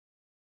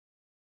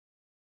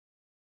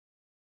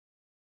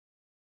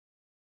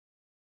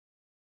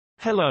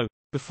Hello.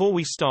 Before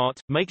we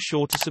start, make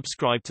sure to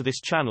subscribe to this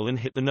channel and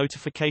hit the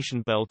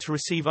notification bell to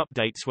receive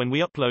updates when we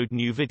upload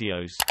new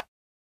videos.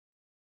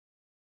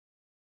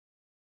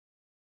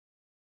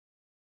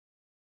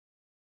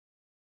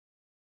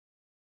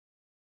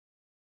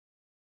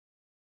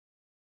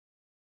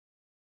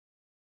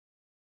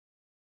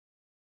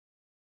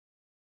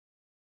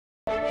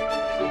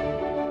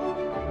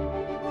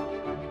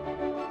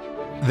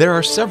 There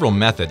are several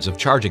methods of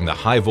charging the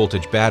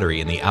high-voltage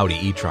battery in the Audi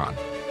e-tron.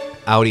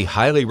 Audi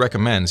highly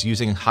recommends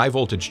using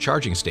high-voltage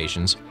charging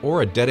stations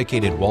or a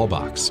dedicated wall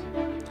box.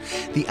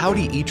 The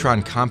Audi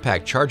e-tron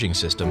compact charging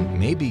system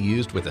may be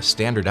used with a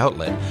standard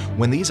outlet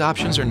when these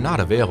options are not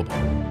available.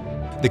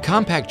 The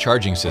compact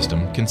charging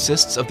system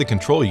consists of the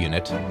control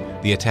unit,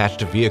 the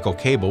attached vehicle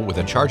cable with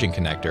a charging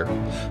connector,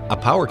 a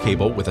power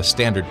cable with a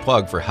standard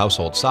plug for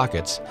household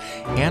sockets,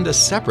 and a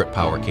separate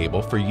power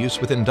cable for use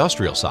with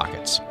industrial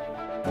sockets.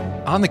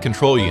 On the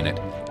control unit,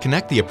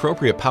 connect the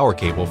appropriate power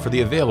cable for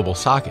the available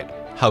socket,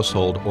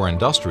 household or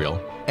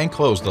industrial, and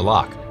close the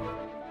lock.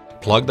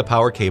 Plug the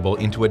power cable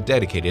into a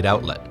dedicated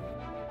outlet.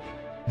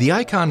 The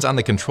icons on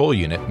the control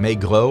unit may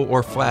glow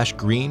or flash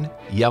green,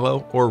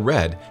 yellow, or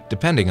red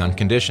depending on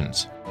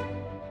conditions.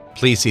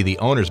 Please see the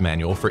owner's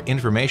manual for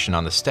information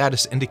on the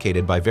status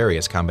indicated by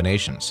various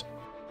combinations.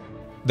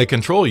 The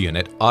control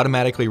unit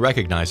automatically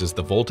recognizes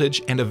the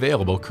voltage and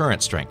available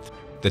current strength.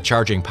 The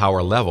charging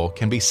power level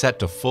can be set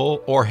to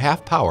full or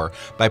half power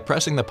by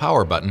pressing the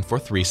power button for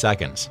 3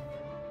 seconds.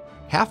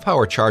 Half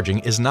power charging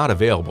is not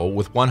available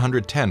with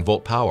 110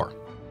 volt power.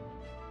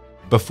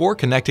 Before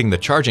connecting the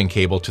charging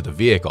cable to the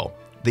vehicle,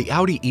 the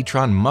Audi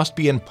e-tron must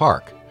be in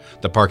park,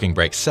 the parking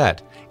brake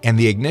set, and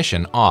the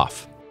ignition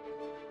off.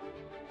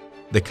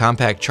 The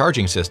compact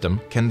charging system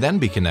can then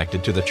be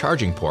connected to the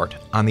charging port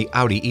on the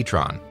Audi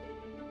e-tron.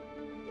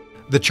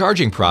 The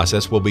charging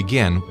process will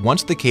begin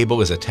once the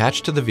cable is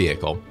attached to the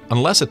vehicle,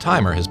 unless a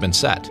timer has been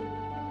set.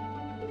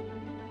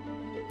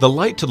 The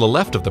light to the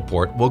left of the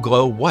port will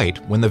glow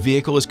white when the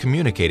vehicle is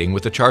communicating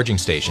with the charging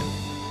station.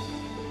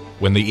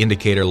 When the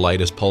indicator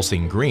light is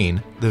pulsing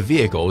green, the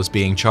vehicle is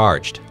being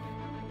charged.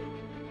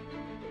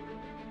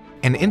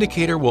 An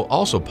indicator will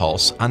also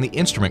pulse on the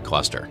instrument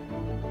cluster.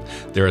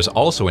 There is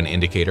also an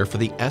indicator for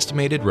the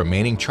estimated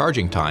remaining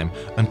charging time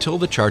until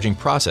the charging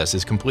process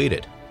is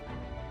completed.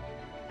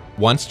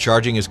 Once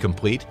charging is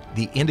complete,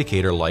 the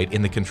indicator light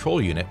in the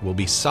control unit will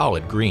be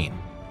solid green.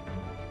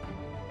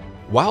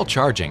 While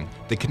charging,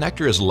 the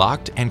connector is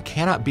locked and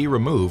cannot be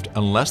removed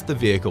unless the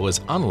vehicle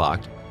is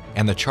unlocked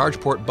and the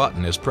charge port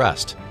button is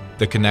pressed.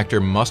 The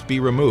connector must be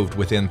removed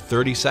within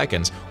 30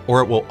 seconds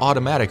or it will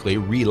automatically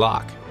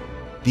re-lock.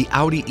 The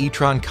Audi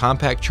e-tron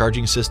compact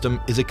charging system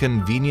is a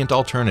convenient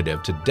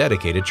alternative to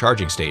dedicated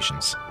charging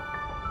stations.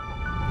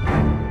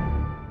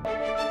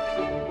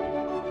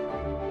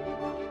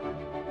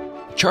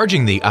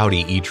 Charging the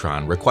Audi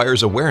e-tron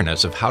requires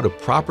awareness of how to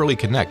properly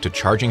connect to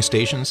charging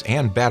stations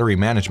and battery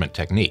management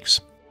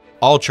techniques.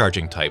 All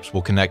charging types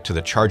will connect to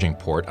the charging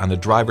port on the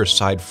driver's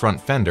side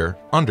front fender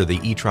under the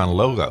e-tron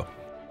logo.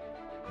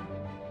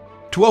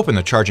 To open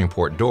the charging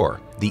port door,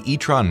 the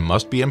e-tron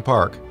must be in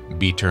park,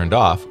 be turned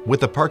off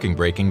with the parking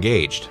brake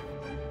engaged.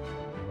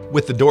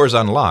 With the doors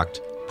unlocked,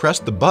 press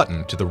the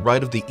button to the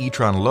right of the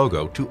e-tron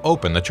logo to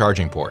open the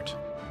charging port.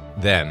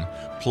 Then,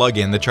 plug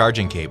in the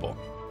charging cable.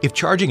 If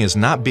charging is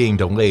not being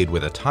delayed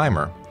with a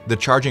timer, the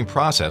charging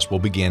process will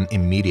begin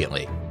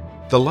immediately.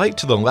 The light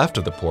to the left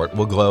of the port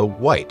will glow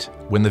white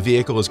when the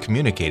vehicle is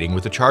communicating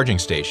with the charging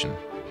station,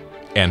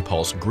 and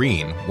pulse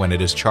green when it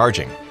is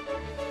charging.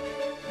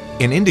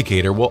 An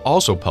indicator will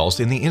also pulse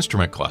in the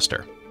instrument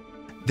cluster.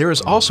 There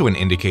is also an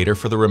indicator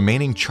for the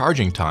remaining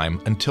charging time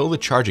until the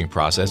charging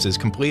process is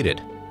completed.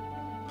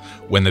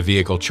 When the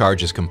vehicle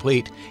charge is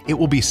complete, it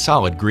will be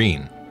solid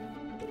green.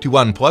 To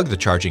unplug the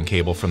charging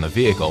cable from the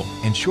vehicle,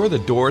 ensure the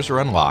doors are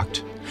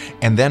unlocked,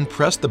 and then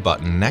press the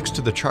button next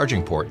to the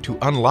charging port to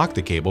unlock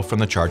the cable from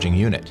the charging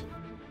unit.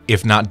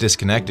 If not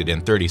disconnected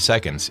in 30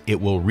 seconds,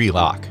 it will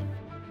re-lock.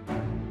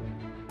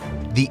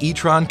 The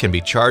e-tron can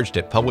be charged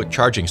at public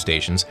charging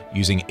stations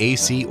using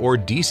AC or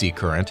DC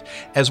current,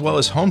 as well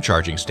as home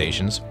charging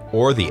stations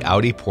or the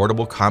Audi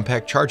portable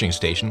compact charging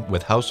station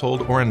with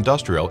household or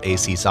industrial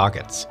AC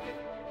sockets.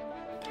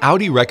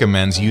 Audi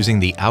recommends using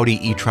the Audi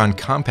e-tron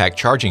compact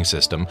charging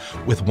system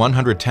with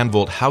 110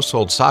 volt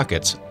household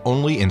sockets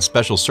only in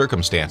special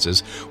circumstances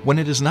when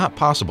it is not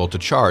possible to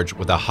charge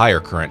with a higher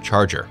current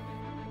charger.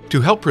 To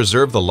help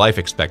preserve the life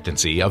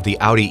expectancy of the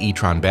Audi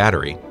e-tron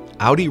battery,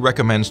 Audi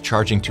recommends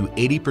charging to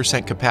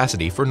 80%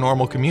 capacity for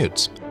normal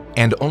commutes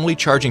and only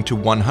charging to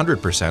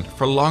 100%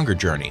 for longer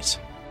journeys.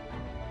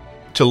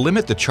 To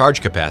limit the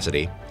charge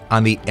capacity,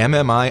 on the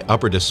MMI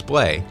upper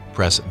display,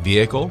 press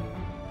Vehicle,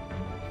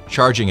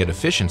 Charging at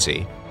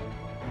Efficiency,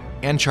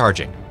 and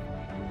Charging.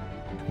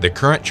 The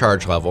current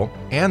charge level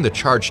and the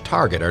charge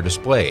target are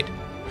displayed.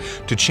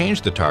 To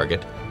change the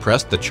target,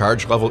 press the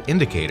charge level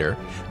indicator,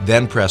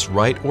 then press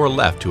right or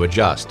left to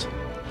adjust.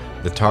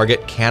 The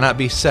target cannot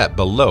be set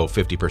below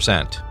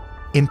 50%.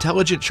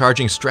 Intelligent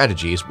charging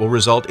strategies will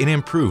result in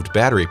improved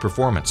battery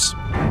performance.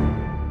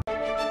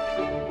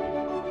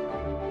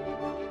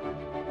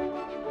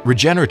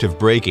 Regenerative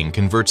braking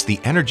converts the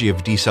energy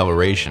of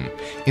deceleration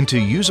into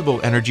usable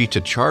energy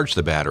to charge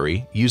the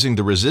battery using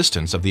the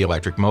resistance of the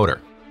electric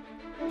motor.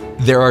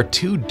 There are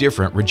two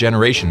different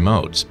regeneration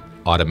modes,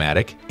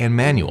 automatic and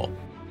manual.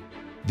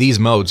 These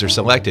modes are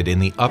selected in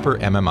the upper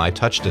MMI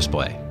touch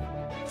display.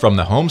 From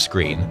the home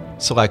screen,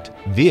 select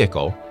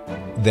Vehicle,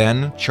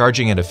 then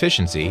Charging and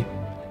Efficiency,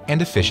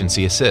 and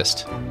Efficiency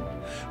Assist.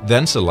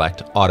 Then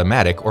select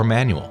Automatic or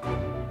Manual.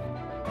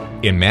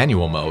 In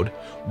manual mode,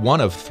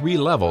 one of 3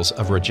 levels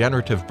of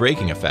regenerative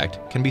braking effect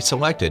can be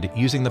selected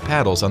using the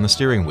paddles on the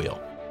steering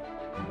wheel.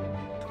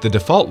 The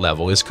default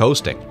level is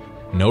coasting.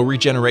 No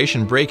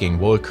regeneration braking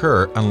will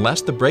occur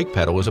unless the brake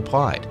pedal is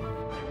applied.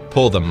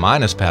 Pull the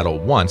minus paddle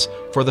once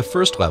for the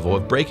first level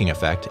of braking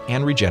effect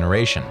and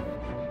regeneration,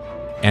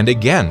 and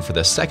again for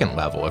the second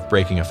level of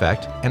braking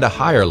effect and a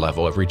higher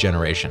level of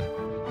regeneration.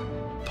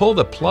 Pull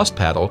the plus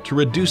paddle to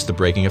reduce the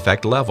braking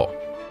effect level.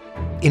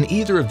 In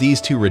either of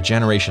these 2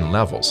 regeneration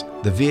levels,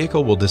 the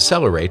vehicle will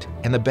decelerate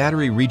and the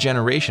battery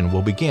regeneration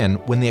will begin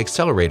when the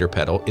accelerator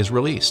pedal is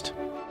released.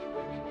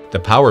 The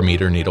power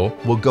meter needle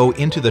will go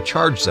into the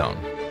charge zone,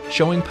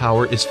 showing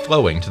power is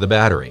flowing to the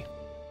battery.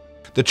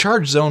 The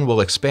charge zone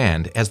will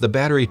expand as the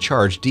battery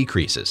charge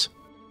decreases.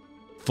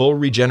 Full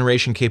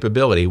regeneration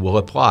capability will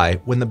apply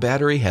when the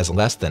battery has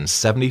less than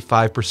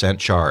 75%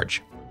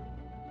 charge.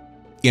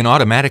 In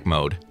automatic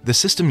mode, the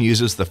system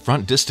uses the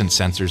front distance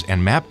sensors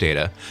and map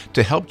data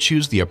to help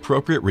choose the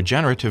appropriate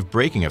regenerative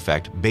braking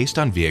effect based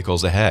on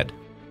vehicles ahead.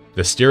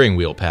 The steering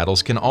wheel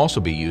paddles can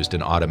also be used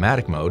in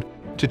automatic mode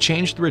to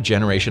change the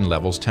regeneration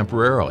levels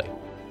temporarily.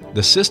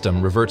 The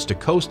system reverts to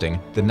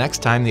coasting the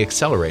next time the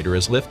accelerator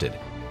is lifted.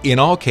 In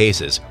all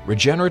cases,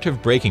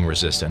 regenerative braking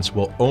resistance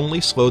will only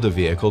slow the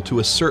vehicle to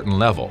a certain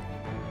level.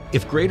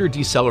 If greater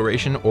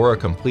deceleration or a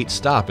complete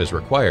stop is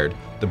required,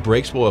 the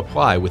brakes will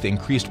apply with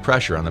increased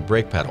pressure on the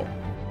brake pedal.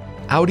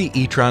 Audi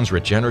e-tron's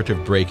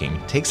regenerative braking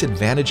takes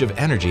advantage of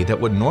energy that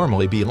would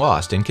normally be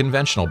lost in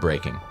conventional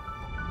braking.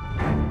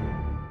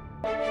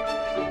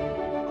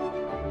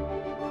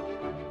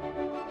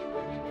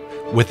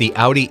 With the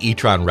Audi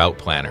e-tron route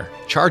planner,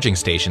 charging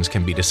stations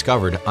can be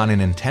discovered on an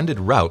intended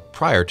route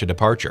prior to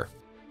departure.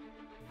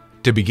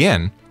 To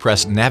begin,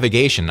 press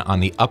Navigation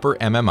on the upper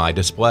MMI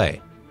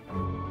display.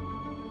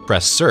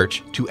 Press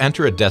Search to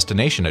enter a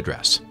destination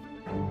address.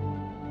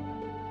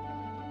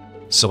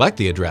 Select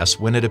the address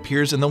when it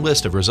appears in the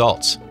list of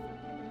results.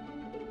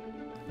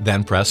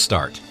 Then press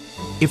Start.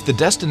 If the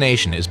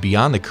destination is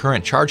beyond the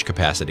current charge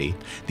capacity,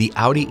 the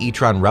Audi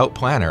e-tron route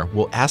planner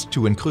will ask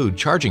to include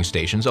charging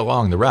stations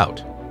along the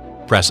route.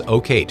 Press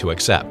OK to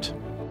accept.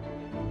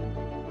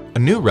 A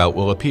new route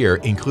will appear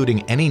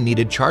including any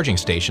needed charging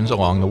stations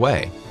along the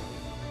way,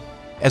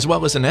 as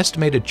well as an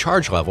estimated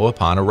charge level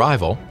upon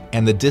arrival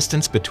and the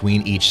distance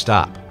between each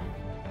stop.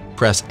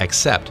 Press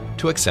Accept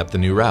to accept the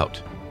new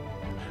route.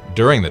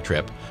 During the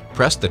trip,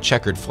 press the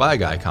checkered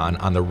flag icon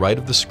on the right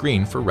of the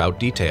screen for route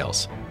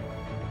details.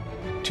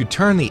 To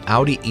turn the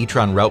Audi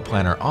e-tron route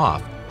planner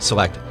off,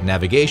 select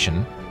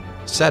Navigation,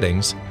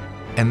 Settings,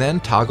 and then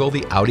toggle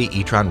the Audi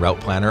e-tron route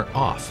planner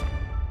off.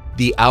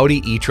 The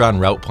Audi e-tron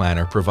route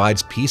planner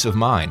provides peace of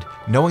mind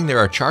knowing there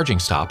are charging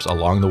stops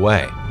along the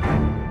way.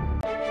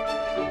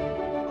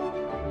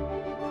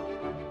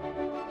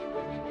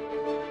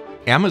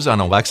 Amazon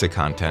Alexa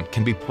content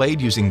can be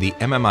played using the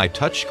MMI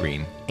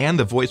touchscreen and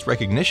the voice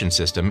recognition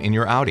system in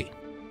your Audi.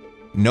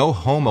 No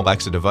home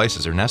Alexa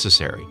devices are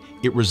necessary.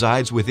 It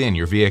resides within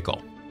your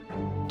vehicle.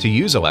 To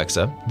use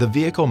Alexa, the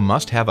vehicle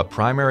must have a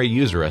primary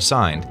user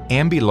assigned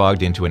and be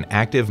logged into an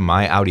active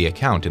My Audi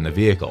account in the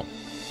vehicle.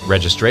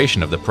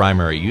 Registration of the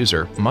primary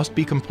user must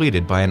be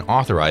completed by an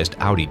authorized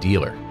Audi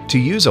dealer. To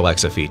use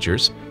Alexa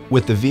features,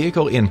 with the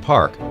vehicle in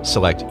park,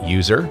 select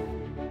User,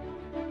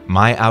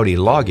 My Audi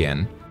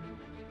Login,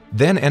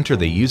 then enter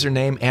the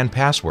username and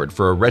password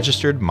for a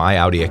registered My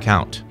Audi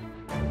account.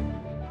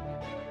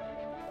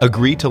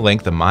 Agree to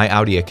link the My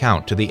Audi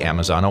account to the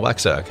Amazon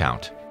Alexa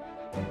account.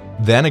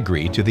 Then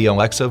agree to the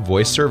Alexa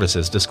Voice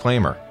Services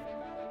disclaimer.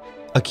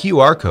 A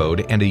QR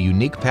code and a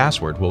unique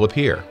password will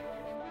appear.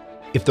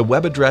 If the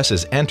web address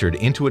is entered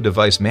into a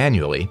device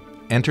manually,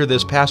 enter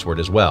this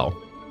password as well,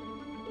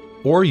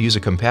 or use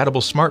a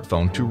compatible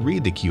smartphone to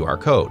read the QR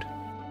code.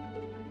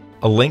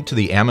 A link to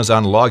the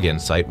Amazon login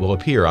site will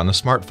appear on the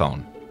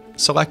smartphone.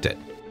 Select it.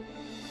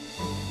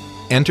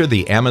 Enter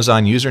the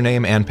Amazon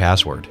username and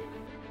password.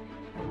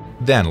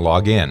 Then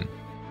log in.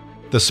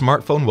 The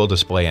smartphone will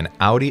display an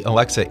Audi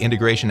Alexa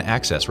Integration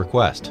Access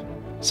request.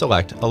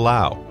 Select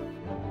Allow.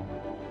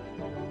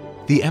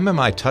 The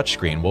MMI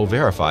touchscreen will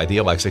verify the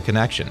Alexa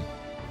connection.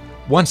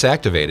 Once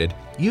activated,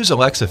 use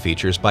Alexa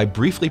features by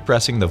briefly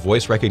pressing the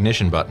voice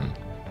recognition button.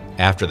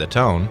 After the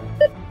tone,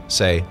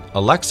 say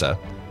Alexa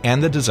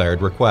and the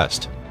desired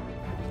request.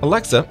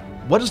 Alexa,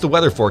 what is the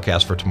weather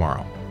forecast for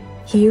tomorrow?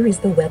 Here is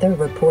the weather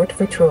report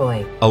for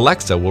Troy.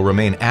 Alexa will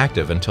remain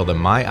active until the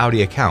My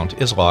Audi account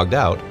is logged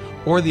out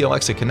or the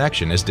Alexa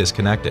connection is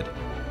disconnected.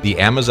 The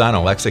Amazon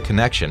Alexa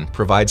connection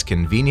provides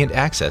convenient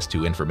access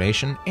to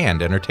information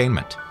and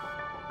entertainment.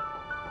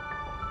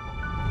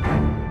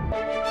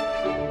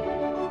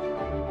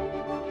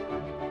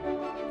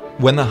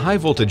 When the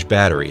high-voltage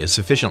battery is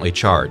sufficiently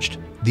charged,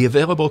 the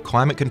available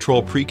climate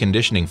control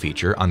preconditioning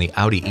feature on the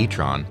Audi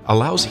e-tron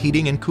allows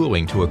heating and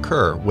cooling to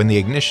occur when the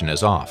ignition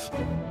is off.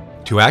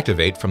 To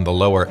activate from the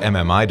lower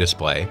MMI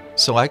display,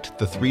 select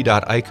the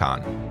three-dot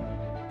icon.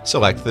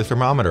 Select the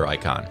thermometer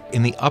icon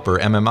in the upper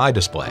MMI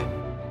display.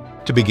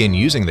 To begin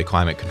using the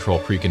climate control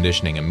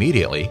preconditioning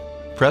immediately,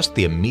 press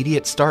the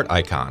Immediate Start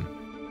icon.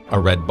 A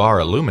red bar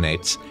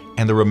illuminates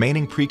and the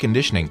remaining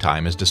preconditioning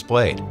time is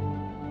displayed.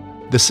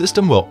 The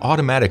system will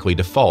automatically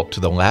default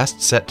to the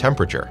last set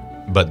temperature,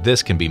 but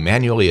this can be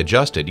manually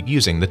adjusted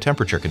using the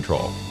temperature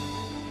control.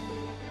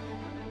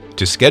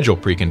 To schedule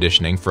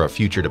preconditioning for a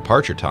future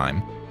departure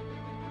time,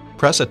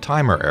 press a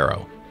timer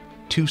arrow.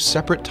 2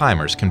 separate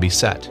timers can be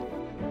set.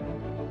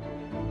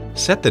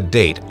 Set the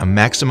date a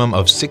maximum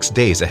of 6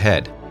 days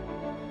ahead.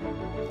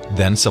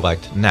 Then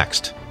select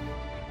Next.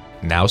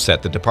 Now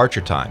set the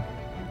departure time,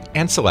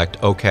 and select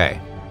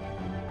OK.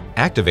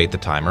 Activate the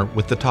timer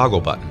with the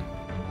toggle button.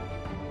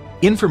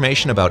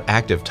 Information about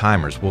active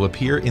timers will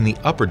appear in the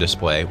upper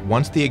display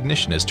once the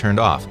ignition is turned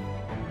off.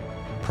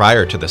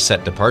 Prior to the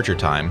set departure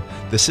time,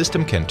 the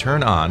system can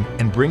turn on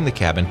and bring the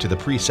cabin to the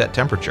preset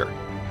temperature.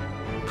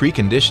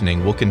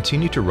 Preconditioning will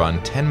continue to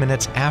run 10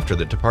 minutes after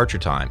the departure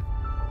time,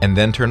 and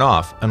then turn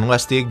off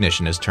unless the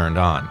ignition is turned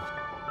on.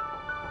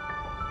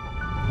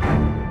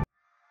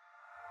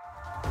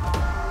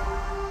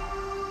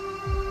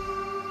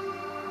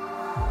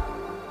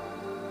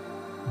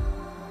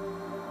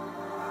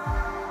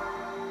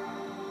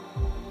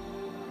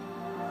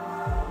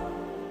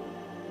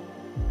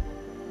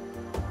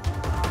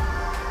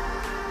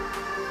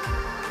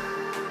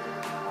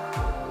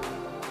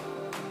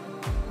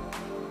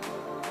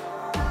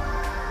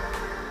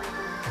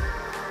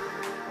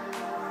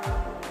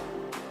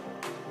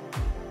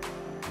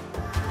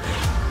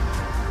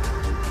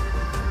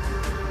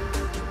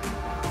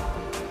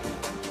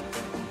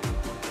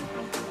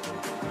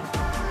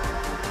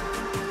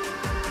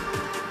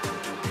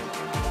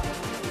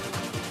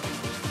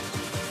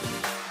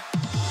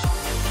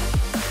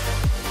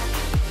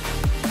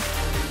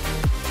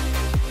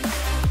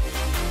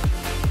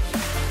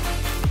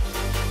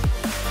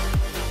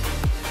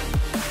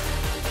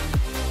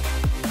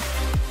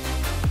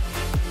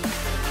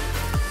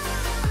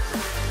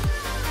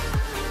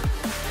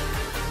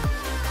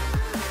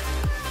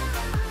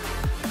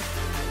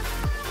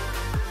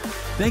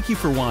 Thank you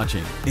for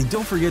watching, and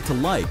don't forget to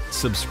like,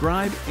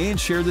 subscribe, and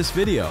share this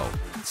video.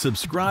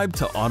 Subscribe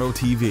to Auto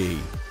TV.